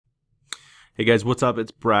Hey guys, what's up?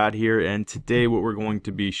 It's Brad here, and today what we're going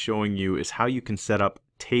to be showing you is how you can set up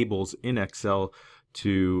tables in Excel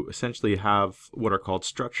to essentially have what are called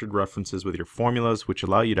structured references with your formulas, which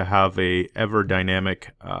allow you to have a ever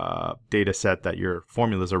dynamic data set that your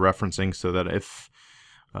formulas are referencing, so that if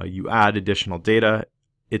you add additional data,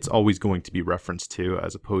 it's always going to be referenced to,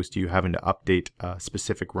 as opposed to you having to update a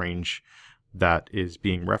specific range that is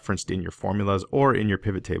being referenced in your formulas or in your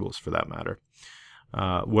pivot tables for that matter.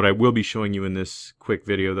 What I will be showing you in this quick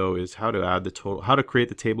video though is how to add the total, how to create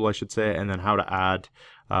the table I should say, and then how to add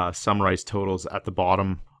summarized totals at the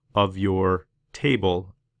bottom of your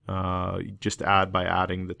table. Just add by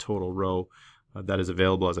adding the total row that is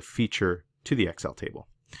available as a feature to the Excel table.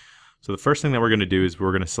 So the first thing that we're going to do is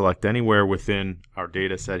we're going to select anywhere within our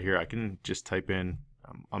data set here. I can just type in,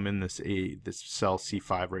 I'm in this cell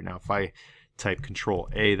C5 right now. If I type Control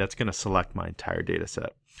A, that's going to select my entire data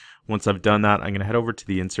set. Once I've done that, I'm going to head over to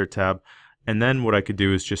the Insert tab, and then what I could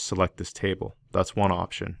do is just select this table. That's one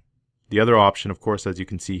option. The other option, of course, as you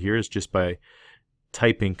can see here, is just by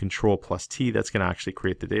typing Control plus T. That's going to actually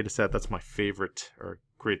create the data set. That's my favorite, or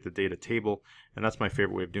create the data table, and that's my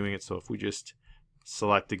favorite way of doing it. So if we just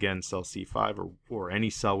select again cell C5 or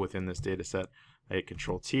any cell within this data set, I hit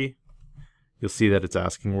Control T. You'll see that it's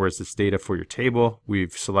asking where is this data for your table.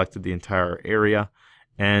 We've selected the entire area.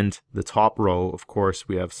 And the top row, of course,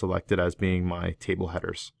 we have selected as being my table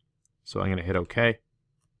headers. So I'm going to hit OK.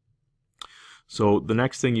 So the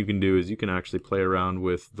next thing you can do is you can actually play around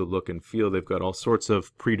with the look and feel. They've got all sorts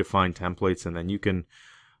of predefined templates, and then you can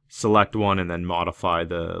select one and then modify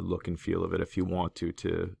the look and feel of it if you want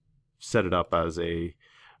to set it up as a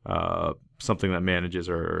something that manages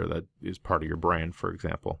or that is part of your brand, for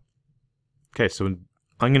example. Okay, so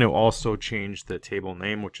I'm going to also change the table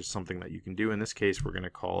name, which is something that you can do. In this case, we're going to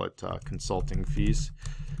call it consulting fees.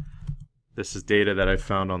 This is data that I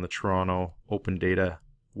found on the Toronto Open Data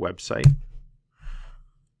website.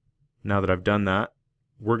 Now that I've done that,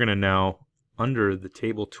 we're going to now, under the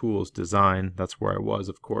table tools design, that's where I was,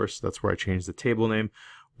 of course, that's where I changed the table name.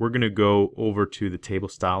 We're going to go over to the table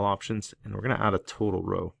style options, and we're going to add a total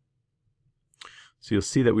row. So you'll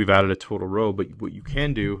see that we've added a total row, but what you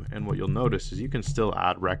can do, and what you'll notice, is you can still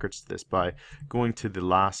add records to this by going to the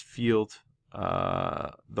last field,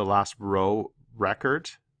 the last row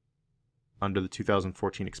record under the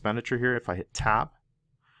 2014 expenditure here. If I hit Tab,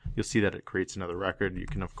 you'll see that it creates another record. You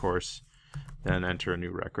can, of course, then enter a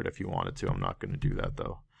new record if you wanted to. I'm not going to do that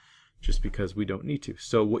though, just because we don't need to.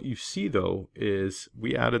 So what you see though is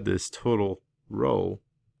we added this total row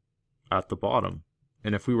at the bottom.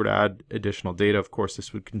 And if we were to add additional data, of course,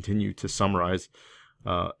 this would continue to summarize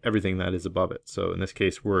everything that is above it. So in this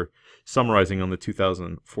case, we're summarizing on the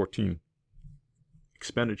 2014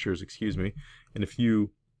 expenditures, excuse me. And if you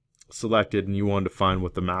selected and you wanted to find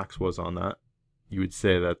what the max was on that, you would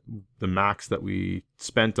say that the max that we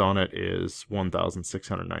spent on it is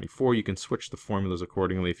 1,694. You can switch the formulas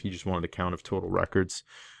accordingly. If you just wanted a count of total records,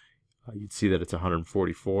 you'd see that it's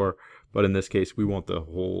 144. But in this case, we want the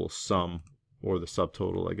whole sum, or the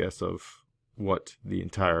subtotal, I guess, of what the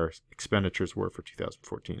entire expenditures were for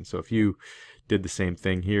 2014. So if you did the same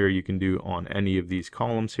thing here, you can do on any of these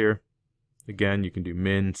columns here. Again, you can do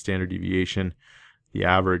min, standard deviation, the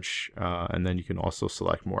average, and then you can also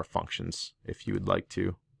select more functions if you would like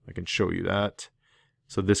to. I can show you that.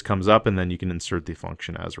 So this comes up, and then you can insert the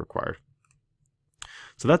function as required.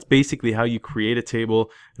 So that's basically how you create a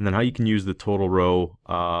table, and then how you can use the total row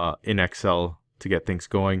in Excel to get things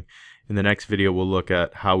going. In the next video, we'll look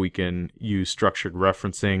at how we can use structured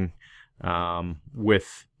referencing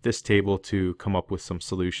with this table to come up with some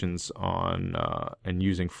solutions on and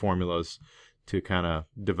using formulas to kind of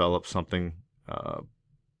develop something,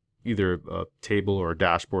 either a table or a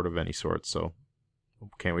dashboard of any sort. So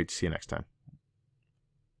can't wait to see you next time.